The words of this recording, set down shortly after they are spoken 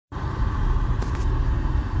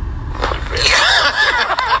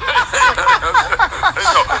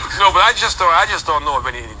No, but I just don't know of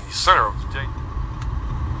any center.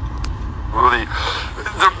 Really,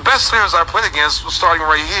 the best players I played against, starting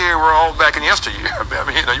right here, were all back in yesteryear. I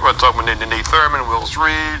mean, you want to talk about Nate Thurman, Willis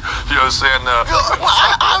Reed, you know what I'm saying?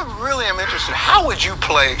 I really am interested. How would you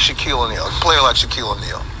play Shaquille O'Neal, a player like Shaquille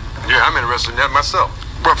O'Neal? Yeah, I'm interested in that myself.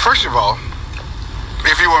 Well, first of all,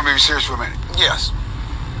 if you want me to be serious for a minute. Yes.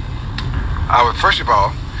 I would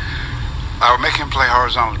make him play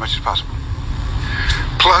horizontal as much as possible.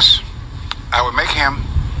 Plus, I would make him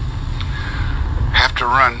have to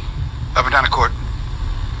run up and down the court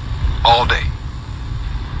all day.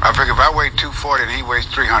 I figure if I weigh 240 and he weighs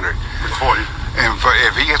 300, 40, and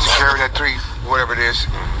if he gets to carry that three, whatever it is,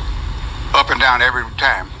 up and down every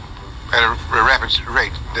time at a rapid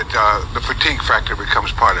rate, that the fatigue factor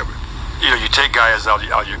becomes part of it. You know, you take guys out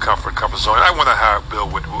of your comfort zone. I wonder how Bill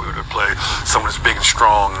would play someone as big and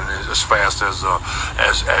strong and as fast as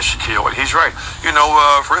Shaquille. And he's right. You know,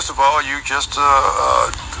 first of all, you just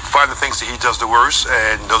find the things that he does the worst,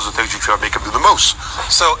 and those are the things you try to make him do the most.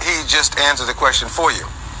 So he just answered the question for you.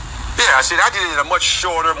 Yeah, I said I did it in a much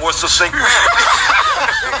shorter, more succinct manner.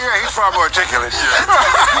 Yeah, he's far more articulate. Yeah.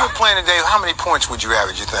 If you were playing today, how many points would you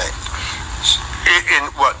average, you think? In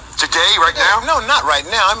what? Today, right now? No, not right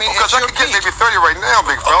now. I mean, because I could get maybe 30 right now,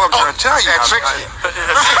 big fella. I'm trying to tell you. At 60.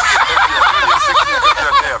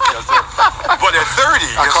 But at 30,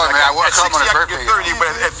 I could get 30, but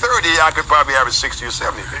at 30, I could probably average 60 or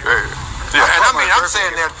 70. Yeah, and I mean, I'm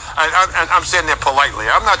saying that, I'm saying that politely.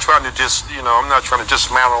 I'm not trying to I'm not trying to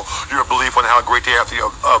dismantle your belief on how great the athlete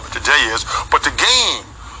of today is, but the game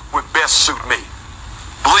would best suit me.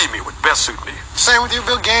 Believe me, would best suit me. Same with you,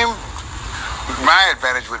 Bill. Game. My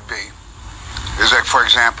advantage would be is that, for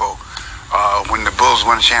example, when the Bulls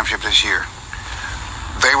won the championship this year,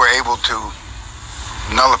 they were able to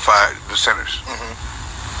nullify the centers. Mm-hmm.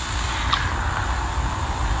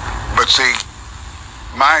 But see,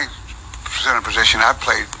 my center position, I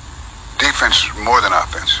played defense more than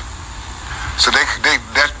offense, so that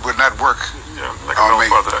would not work on me.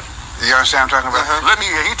 You understand what I'm talking about?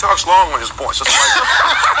 He talks long on his points. That's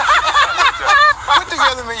Put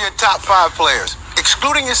together your top 5 players,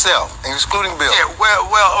 excluding yourself and excluding Bill. Yeah,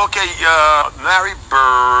 well, okay. Larry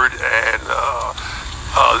Bird and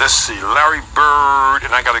let's see, Larry Bird,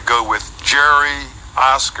 and I got to go with Jerry,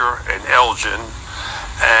 Oscar, and Elgin,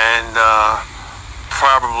 and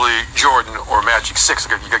probably Jordan or Magic. 6.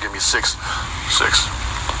 You got to give me 6.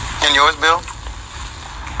 And yours, Bill?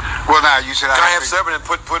 Well, now you said Can I have 7 and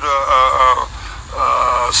put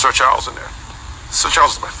Sir Charles in there? Sir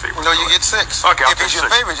Charles is my favorite. No, you get 6. Okay, if he's your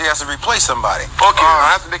favorite, you have to replace somebody. Okay,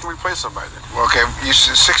 I have to make him replace somebody then. Okay, you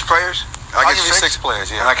said 6 players? I'll give you 6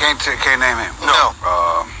 players, yeah. And I can't name him. No.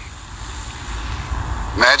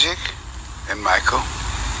 Magic and Michael.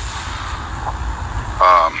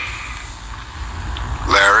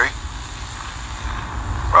 Larry.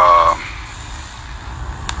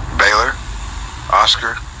 Baylor.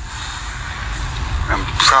 Oscar. And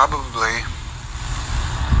probably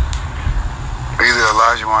either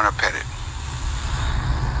Olajuwon or Pettit.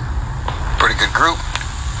 Pretty good group.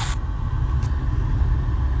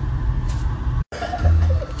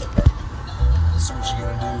 So what you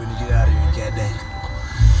gonna do when you get out of here, cat day?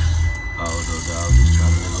 Oh, no, dog. Just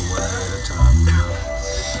trying to live it one day at a time, you know?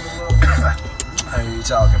 I hear you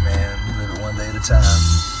talking, man. Live it one day at a time.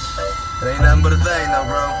 It ain't nothing but a thing, though,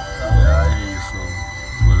 bro. Yeah, I hear you, fool.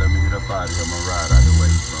 Well, let me get up out of here. I'm gonna ride out the way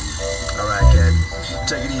from you. All right, cat.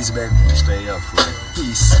 Take it easy, baby. Stay up, fool.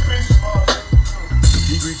 Peace.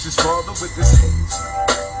 He greets his father with his hands.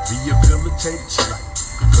 Rehabilitated life.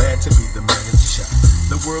 Glad to be the man's child.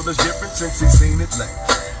 The world is different since he's seen it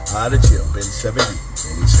last. Out of jail, been 7 years,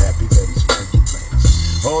 and he's happy that he's finally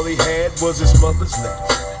last. All he had was his mother's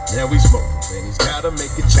last. Now he's smoking, and he's gotta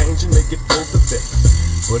make a change and make it full to fit.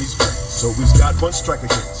 But he's black, so he's got 1 strike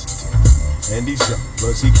against him. And he's young,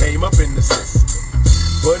 plus he came up in the system.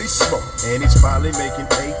 But he's smart, and he's finally making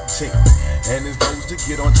 18. And his goals to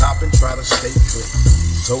get on top and try to stay clean.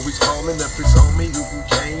 So he's calling up his homie who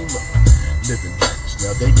came up, living lives.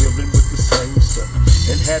 Now they dealing with the same stuff,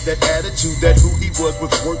 and had that attitude that who he was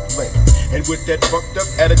worth playing. And with that fucked up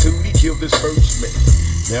attitude, he killed his first man.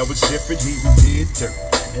 Now it's different, he who did dirt,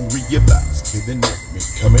 and realized living been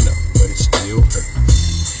coming up, but it still hurt.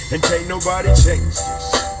 And can't nobody change this.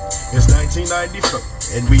 It's 1994,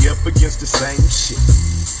 and we up against the same shit.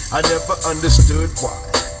 I never understood why.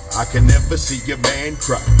 I can never see a man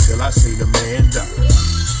cry till I seen a man die.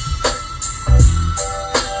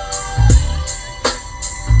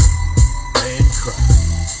 Man cry.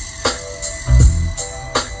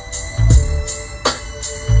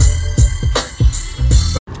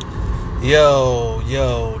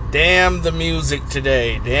 Yo, damn the music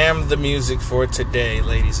today. Damn the music for today,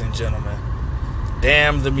 ladies and gentlemen.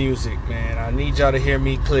 Damn the music, man. I need y'all to hear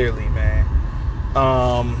me clearly, man.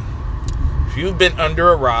 If you've been under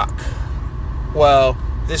a rock, well,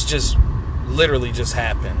 this just literally just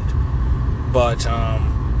happened. But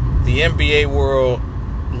the NBA world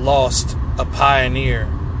lost a pioneer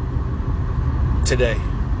today.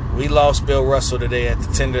 We lost Bill Russell today at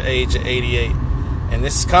the tender age of 88. And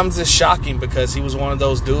this comes as shocking because he was one of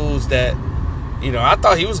those dudes that, you know, I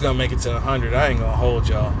thought he was going to make it to 100. I ain't going to hold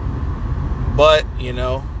y'all. But, you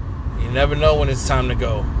know, you never know when it's time to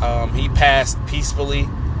go. He passed peacefully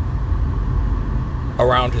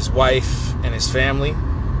around his wife and his family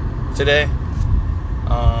today.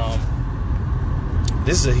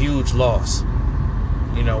 This is a huge loss.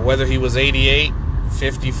 You know, whether he was 88,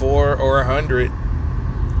 54, or 100,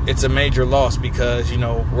 it's a major loss because, you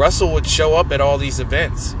know, Russell would show up at all these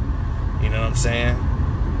events. You know what I'm saying?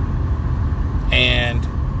 And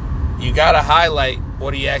you got to highlight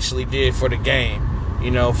what he actually did for the game. You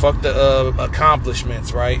know, fuck the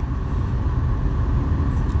accomplishments, right?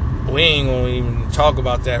 We ain't going to even talk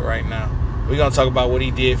about that right now. We're going to talk about what he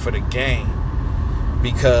did for the game.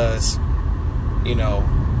 Because, you know,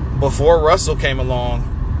 before Russell came along,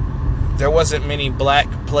 there wasn't many black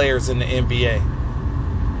players in the NBA.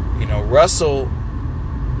 You know, Russell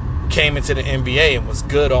came into the NBA and was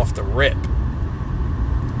good off the rip.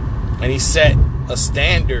 And he set a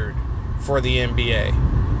standard for the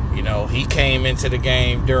NBA. You know, he came into the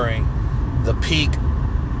game during the peak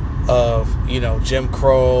of, you know, Jim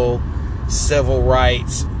Crow, civil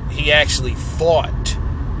rights. He actually fought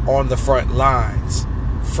on the front lines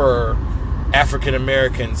for African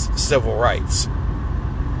Americans' civil rights.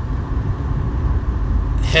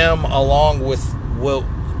 Him, along with Wilt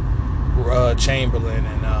Chamberlain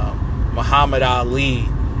and Muhammad Ali,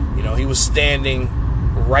 you know, he was standing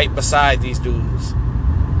right beside these dudes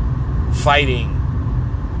fighting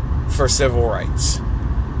for civil rights.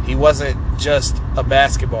 He wasn't just a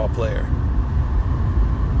basketball player.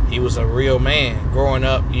 He was a real man growing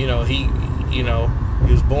up. You know, he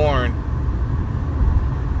was born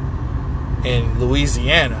in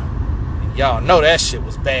Louisiana. And y'all know that shit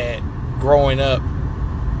was bad growing up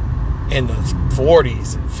in the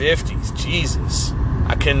 40s and 50s. Jesus.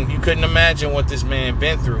 You couldn't imagine what this man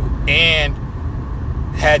been through, and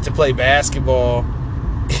had to play basketball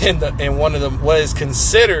in one of the what is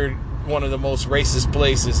considered one of the most racist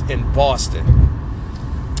places in Boston.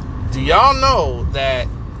 Do y'all know that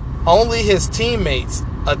only his teammates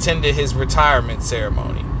attended his retirement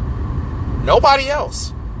ceremony? Nobody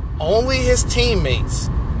else. Only his teammates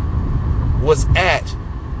was at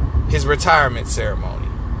his retirement ceremony.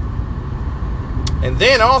 And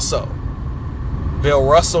then also, Bill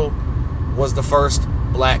Russell was the first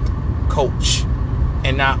black coach.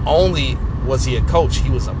 And not only was he a coach,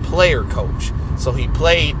 he was a player coach. So he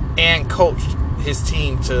played and coached his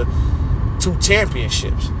team to 2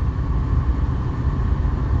 championships.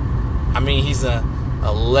 I mean, he's a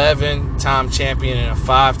 11-time champion and a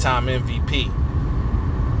 5-time MVP.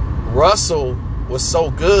 Russell was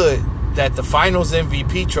so good that the Finals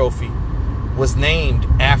MVP trophy was named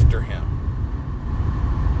after him.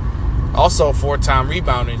 Also a 4-time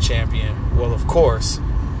rebounding champion. Well, of course,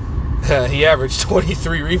 he averaged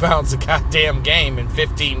 23 rebounds a goddamn game and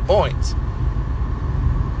 15 points.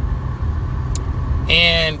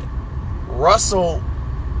 And Russell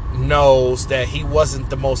knows that he wasn't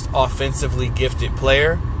the most offensively gifted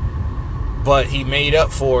player, but he made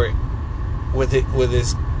up for it with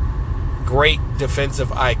his great defensive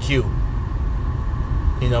IQ.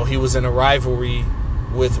 You know, he was in a rivalry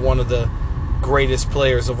with one of the greatest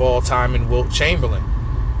players of all time in Wilt Chamberlain.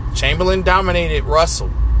 Chamberlain dominated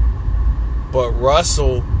Russell, but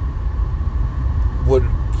Russell would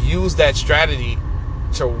use that strategy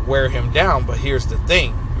to wear him down. But here's the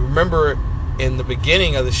thing. Remember in the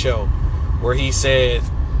beginning of the show where he said,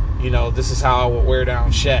 you know, this is how I would wear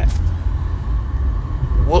down Shaq.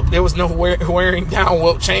 Well, there was no wearing down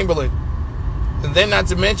Wilt Chamberlain. And then not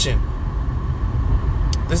to mention,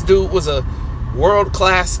 this dude was a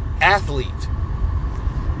world-class athlete.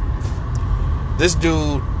 This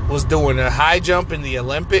dude was doing a high jump in the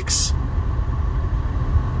Olympics.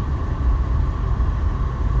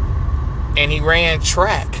 And he ran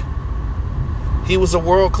track. He was a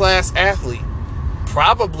world-class athlete.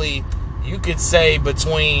 Probably, you could say,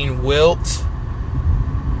 between Wilt,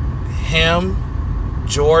 him,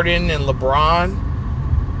 Jordan, and LeBron,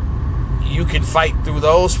 you can fight through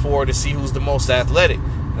those 4 to see who's the most athletic.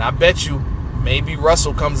 And I bet you maybe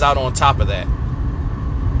Russell comes out on top of that.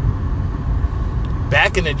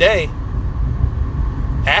 Back in the day,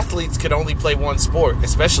 athletes could only play one sport,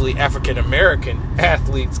 especially African American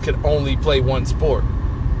athletes could only play one sport.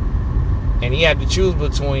 And he had to choose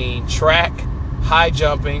between track, high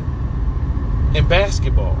jumping, and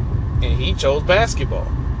basketball. And he chose basketball.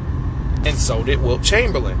 And so did Wilt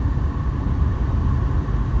Chamberlain.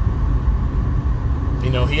 You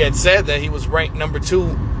know, he had said that he was ranked number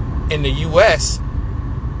 2 in the U.S.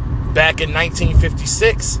 back in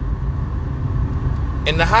 1956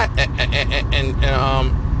 in the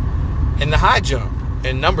high jump,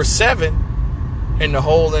 and number 7 in the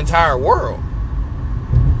whole entire world.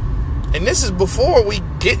 And this is before we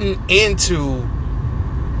getting into,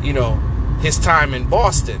 you know, his time in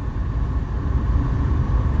Boston.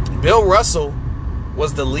 Bill Russell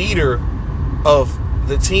was the leader of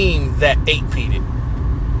the team that 8-peated.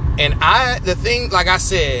 And the thing, like I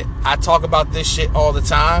said, I talk about this shit all the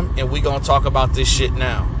time, and we gonna talk about this shit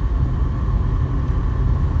now.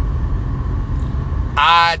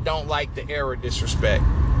 I don't like the era disrespect.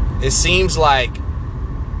 It seems like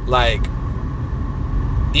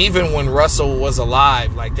even when Russell was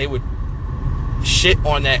alive, like they would shit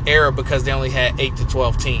on that era because they only had 8 to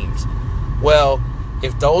 12 teams. Well,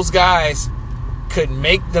 if those guys could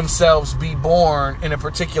make themselves be born in a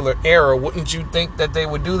particular era, wouldn't you think that they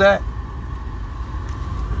would do that?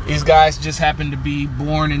 These guys just happen to be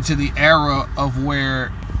born into the era of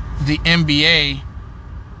where the NBA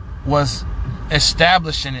was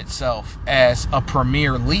establishing itself as a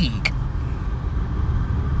premier league.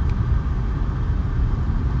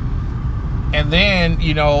 And then,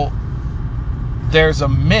 you know, there's a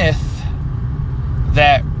myth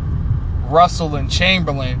that Russell and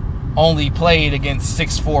Chamberlain only played against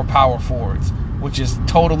 6'4" power forwards, which is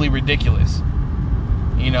totally ridiculous.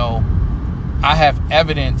 You know, I have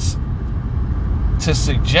evidence to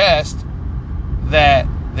suggest that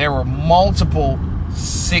there were multiple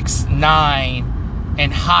 6'9"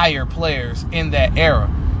 and higher players in that era.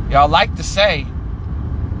 Y'all like to say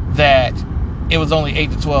that it was only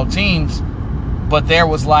 8 to 12 teams, but there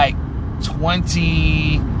was like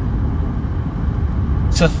 20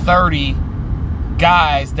 to 30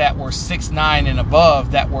 guys that were 6'9" and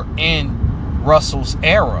above that were in Russell's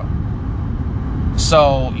era.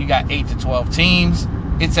 So you got 8 to 12 teams.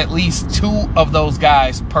 It's at least 2 of those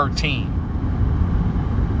guys per team.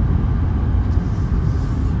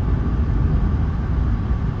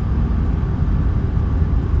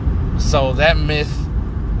 So that myth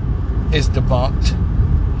is debunked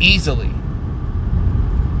easily.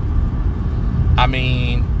 I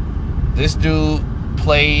mean, this dude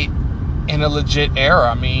played in a legit era.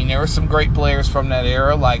 I mean, there were some great players from that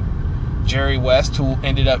era, like Jerry West, who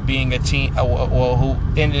ended up being who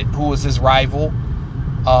was his rival.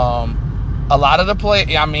 A lot of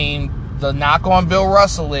the the knock on Bill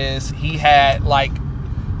Russell is he had like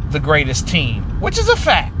the greatest team, which is a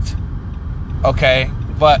fact. Okay,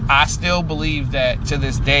 but I still believe that to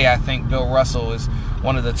this day, I think Bill Russell is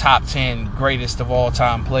one of the top 10 greatest of all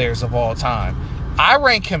time players of all time. I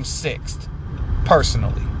rank him 6th,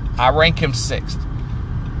 personally. I rank him 6th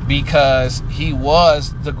because he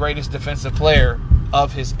was the greatest defensive player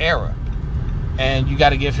of his era. And you got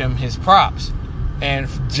to give him his props. And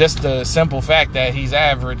just the simple fact that he's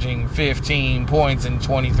averaging 15 points and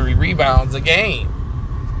 23 rebounds a game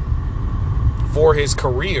for his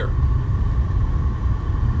career.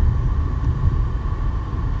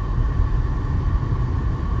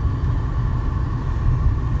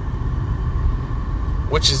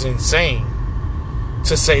 Which is insane,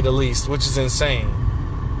 to say the least, which is insane.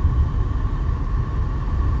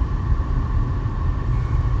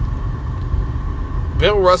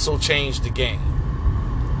 Bill Russell changed the game,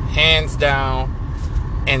 hands down,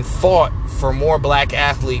 and fought for more black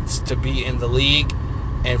athletes to be in the league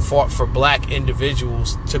and fought for black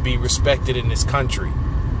individuals to be respected in this country.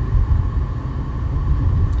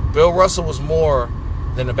 Bill Russell was more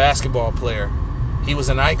than a basketball player. He was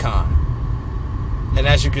an icon. And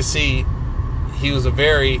as you can see, he was a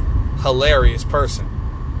very hilarious person.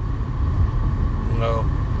 You know,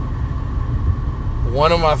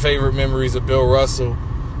 one of my favorite memories of Bill Russell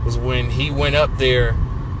was when he went up there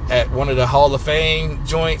at one of the Hall of Fame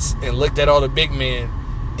joints and looked at all the big men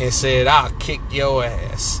and said, "I'll kick your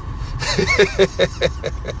ass."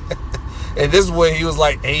 And this is when he was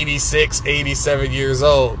like 86, 87 years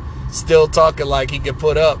old, still talking like he could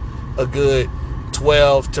put up a good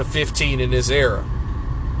 12 to 15 in this era.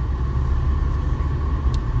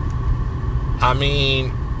 I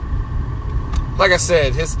mean, like I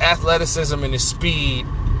said, his athleticism and his speed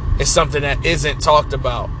is something that isn't talked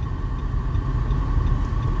about.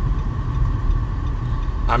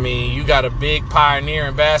 I mean, you got a big pioneer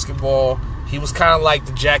in basketball. he was kind of like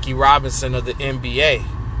the Jackie Robinson of the NBA.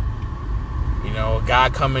 You know, a guy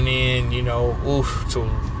coming in, you know, to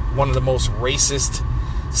one of the most racist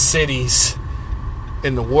cities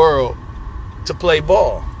in the world to play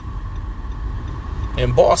ball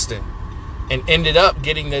in Boston, and ended up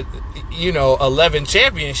getting the, 11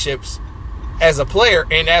 championships as a player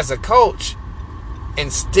and as a coach,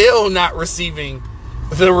 and still not receiving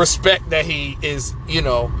the respect that he is,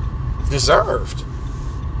 deserved.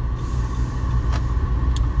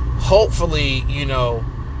 Hopefully,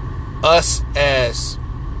 us as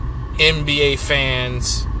NBA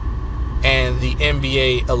fans and the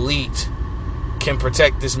NBA elite can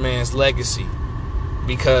protect this man's legacy,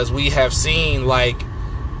 because we have seen, like,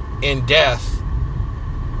 in death,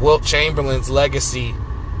 Wilt Chamberlain's legacy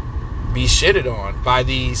be shitted on by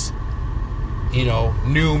these,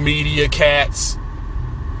 new media cats,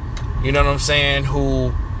 you know what I'm saying,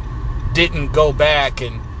 who didn't go back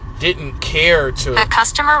and didn't care to the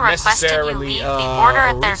customer requested you leave the order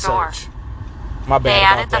at their door. My bad. They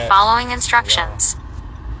added the following instructions.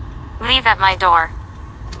 Leave at my door.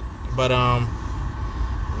 But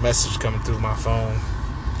message coming through my phone.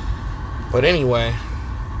 But anyway,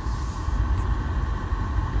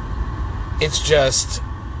 it's just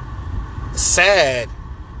sad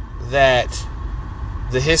that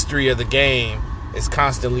the history of the game is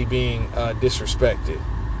constantly being disrespected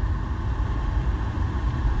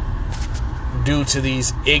due to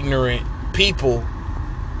these ignorant people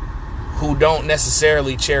who don't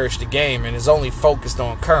necessarily cherish the game and is only focused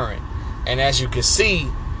on current. And as you can see,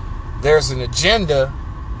 there's an agenda,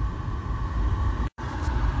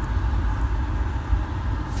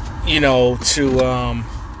 to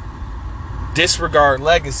disregard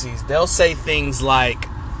legacies. They'll say things like,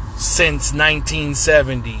 since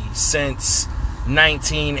 1970, since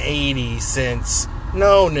 1980, since...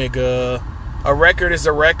 No, nigga. A record is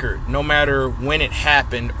a record, no matter when it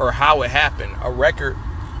happened or how it happened. A record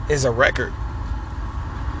is a record.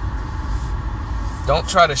 Don't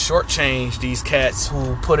try to shortchange these cats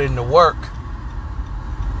who put in the work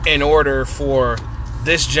in order for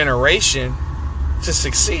this generation to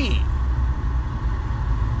succeed.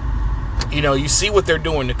 You see what they're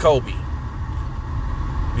doing to Kobe.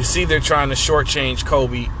 You see they're trying to shortchange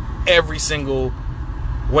Kobe every single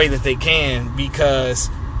way that they can, because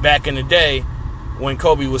back in the day when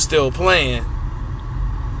Kobe was still playing,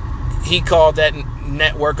 he called that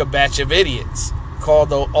network a batch of idiots.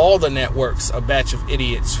 Called all the networks a batch of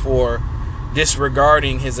idiots for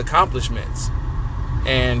disregarding his accomplishments.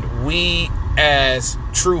 And we, as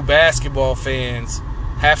true basketball fans,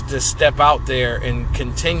 have to step out there and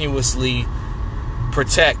continuously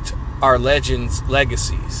protect our legends'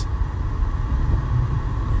 legacies.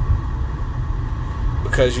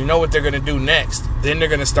 Because you know what they're going to do next. Then they're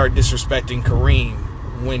going to start disrespecting Kareem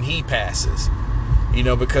when he passes.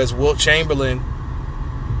 Because Wilt Chamberlain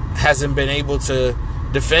hasn't been able to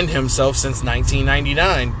defend himself since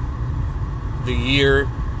 1999. The year,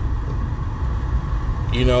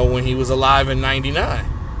 when he was alive in 99.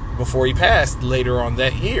 Before he passed later on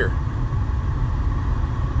that year.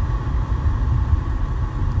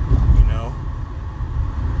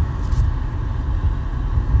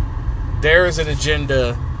 There is an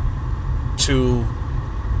agenda to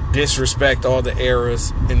disrespect all the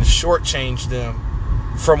eras and shortchange them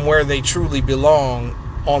from where they truly belong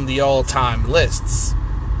on the all-time lists.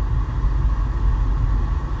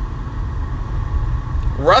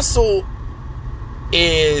 Russell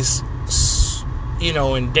is,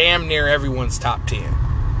 in damn near everyone's top 10.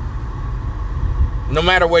 No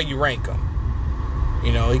matter where you rank him.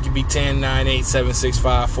 He could be 10, 9, 8, 7, 6,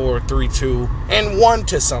 5, 4, 3, 2, and 1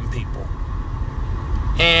 to some people.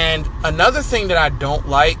 And another thing that I don't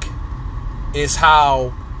like is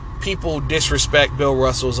how people disrespect Bill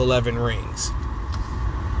Russell's 11 rings.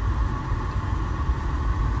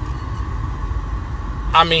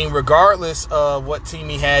 I mean, regardless of what team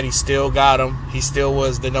he had, he still got him. He still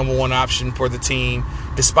was the number one option for the team,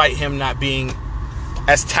 despite him not being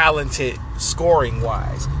as talented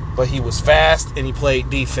scoring-wise. But he was fast, and he played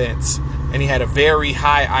defense, and he had a very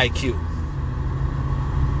high IQ.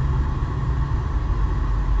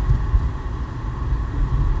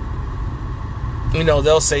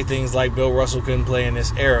 They'll say things like Bill Russell couldn't play in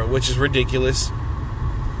this era, which is ridiculous.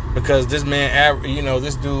 Because this man,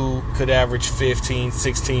 this dude could average 15,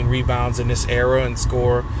 16 rebounds in this era and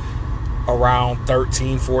score around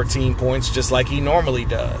 13, 14 points just like he normally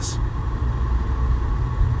does.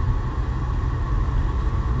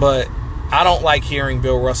 But I don't like hearing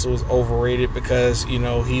Bill Russell is overrated because,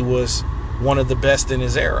 he was one of the best in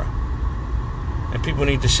his era. And people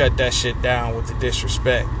need to shut that shit down with the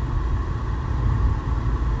disrespect.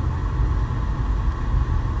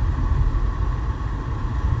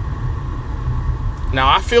 Now,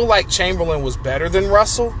 I feel like Chamberlain was better than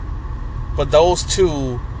Russell, but those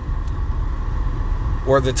two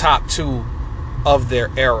were the top two of their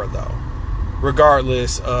era, though,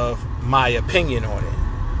 regardless of my opinion on it.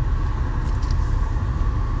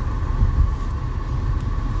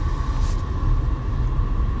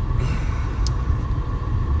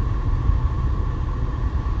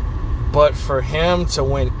 But for him to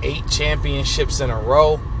win 8 championships in a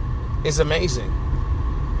row is amazing.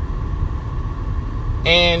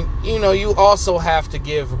 And, you know, you also have to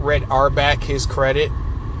give Red Auerbach his credit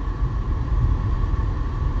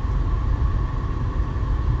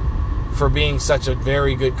for being such a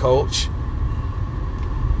very good coach.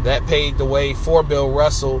 That paved the way for Bill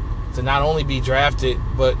Russell to not only be drafted,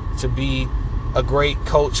 but to be a great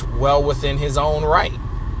coach well within his own right.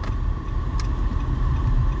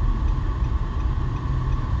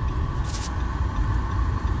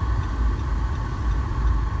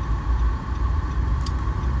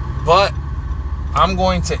 But I'm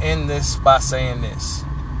going to end this by saying this.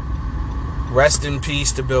 Rest in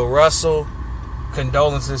peace to Bill Russell.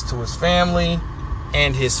 Condolences to his family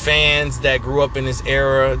and his fans that grew up in this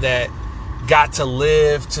era, that got to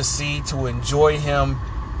live to see, to enjoy him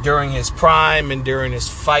during his prime and during his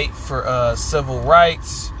fight for civil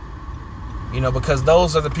rights. You know, because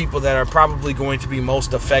those are the people that are probably going to be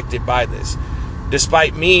most affected by this.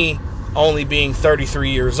 Despite me only being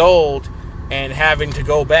 33 years old and having to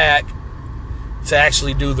go back to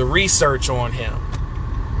actually do the research on him.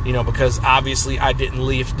 You know, because obviously I didn't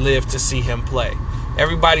live to see him play.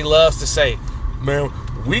 Everybody loves to say, man,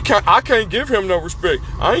 I can't give him no respect.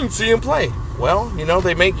 I ain't see him play. Well, you know,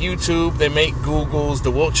 they make YouTube, they make Googles.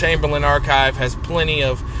 The Wilt Chamberlain Archive has plenty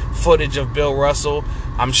of footage of Bill Russell.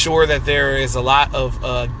 I'm sure that there is a lot of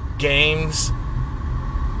games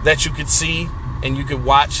that you could see and you could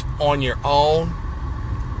watch on your own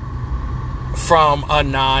from a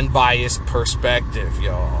non-biased perspective,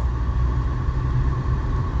 y'all.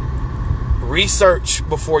 Research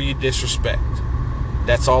before you disrespect.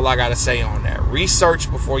 That's all I gotta say on that.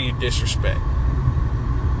 Research before you disrespect.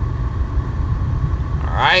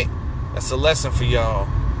 Alright? That's a lesson for y'all.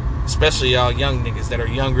 Especially y'all young niggas that are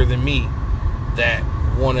younger than me, that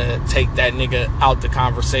want to take that nigga out the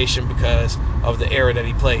conversation because of the era that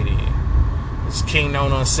he played in. It's King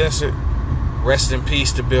Known Uncensored. Rest in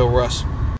peace to Bill Russell.